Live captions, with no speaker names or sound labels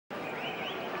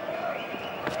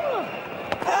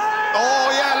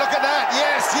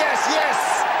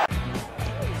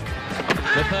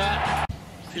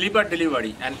flipper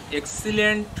delivery, an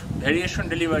excellent variation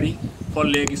delivery for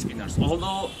leg spinners.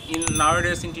 Although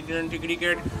nowadays in T20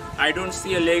 cricket, I don't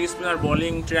see a leg spinner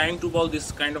trying to bowl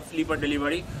this kind of flipper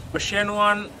delivery. But Shane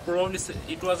Warne, probably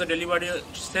it was a delivery,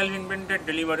 self-invented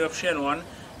delivery of Shane Warne,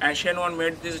 and Shane Warne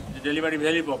made this delivery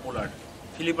very popular,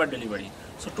 flipper delivery.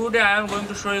 So today I am going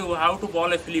to show you how to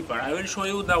bowl a flipper. I will show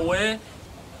you the way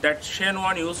that Shane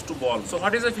Warne used to bowl. So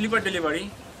what is a flipper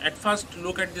delivery? At first,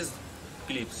 look at these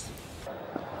clips.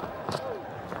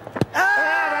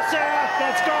 That's out,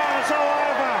 that's gone, it's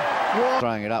all over.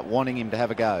 Throwing it up, wanting him to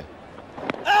have a go.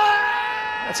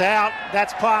 That's out,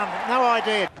 that's plumb, no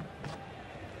idea.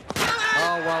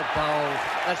 Oh, well bowled.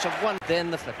 That's a one,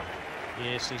 then the flipper.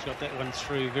 Yes, he's got that one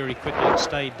through very quickly. It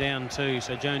stayed down too,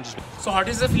 so Jones is... So what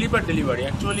is a flipper delivery?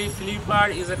 Actually, flipper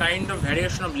is a kind of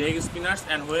variation of leg spinners,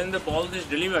 and when they ball this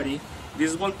delivery,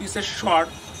 this ball piece is short.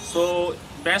 So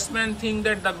batsmen think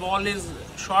that the ball is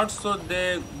short, so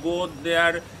they go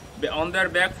there on their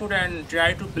back foot and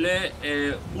try to play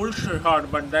a pull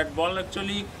shot, but that ball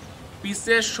actually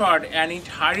pieces short and it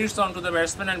hurries onto the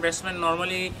batsman, and batsmen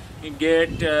normally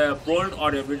get bowled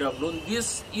or a bit of blown.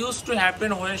 This used to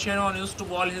happen when Shane Warne used to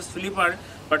bowl his flipper,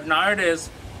 but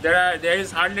nowadays there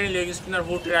is hardly a leg spinner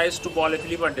who tries to bowl a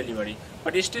flipper delivery.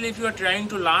 But still, if you are trying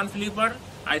to learn flipper,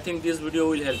 I think this video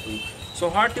will help you. So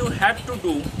what you have to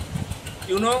do,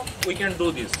 we can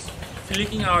do this,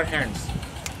 flicking our hands.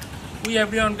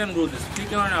 Everyone can do this,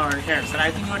 flicking on our hands, and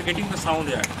I think you are getting the sound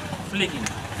here. Flicking,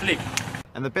 flick.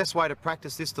 And the best way to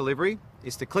practice this delivery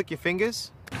is to click your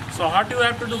fingers. So what you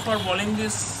have to do for bowling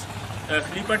this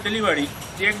flipper delivery,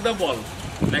 take the ball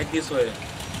like this way.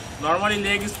 Normally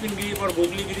leg spin grip or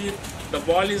googly grip, the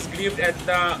ball is gripped at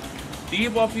the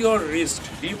tip of your wrist,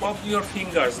 tip of your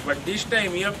fingers, but this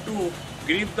time you have to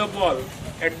grip the ball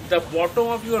at the bottom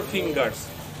of your fingers.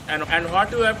 And what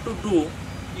you have to do,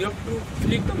 you have to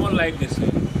flick the ball like this way,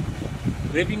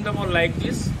 gripping the ball like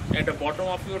this at the bottom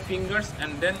of your fingers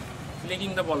and then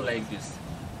flicking the ball like this.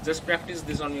 Just practice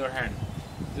this on your hand,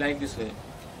 like this way.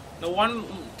 Now one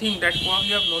thing that probably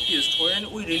you have noticed,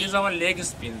 when we release our leg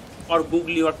spin or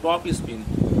googly or top spin,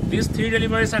 these three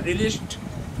deliveries are released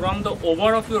from the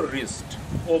over of your wrist.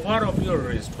 Over of your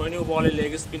wrist. When you bowl a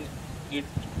leg spin, it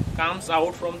comes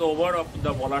out from the over of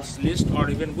the bowler's wrist or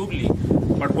even googly.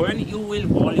 But when you will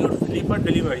bowl your flipper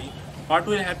delivery, what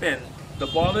will happen? The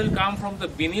ball will come from the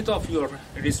beneath of your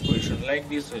wrist position, like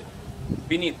this way,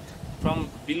 beneath, from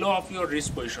below of your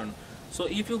wrist position. So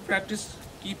if you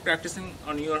keep practicing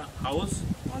on your house,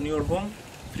 on your home,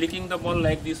 flicking the ball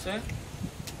like this way,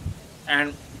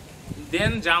 and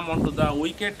then jump onto the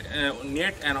wicket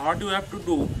net, and what you have to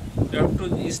do, you have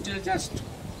to still just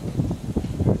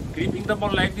gripping the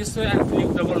ball like this way and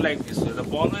flick the ball like this way. The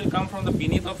ball will come from the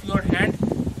beneath of your hand.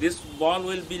 This ball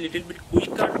will be little bit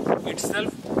quicker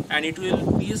itself, and it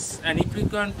will piece, and if you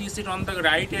can piece it on the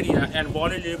right area and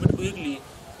ball it a little bit quickly,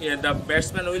 the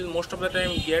batsman will most of the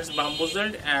time gets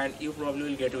bamboozled and you probably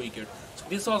will get a wicket. So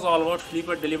this was all about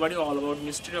flipper delivery, all about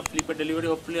mystery of flipper delivery.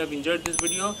 Hopefully you have enjoyed this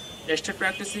video. Stay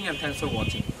practicing and thanks for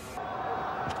watching.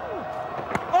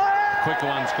 Quick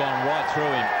one's gone right through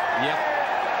him. Yep.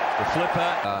 The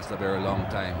flipper lasts a very long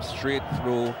time, straight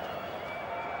through.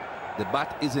 The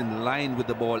bat is in line with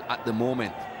the ball at the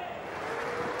moment.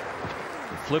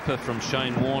 The flipper from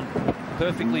Shane Warne,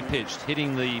 perfectly pitched,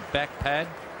 hitting the back pad.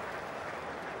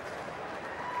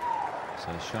 So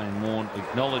Shane Warne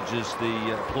acknowledges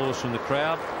the applause from the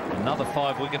crowd. Another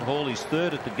 5-wicket haul, he's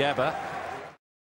third at the Gabba.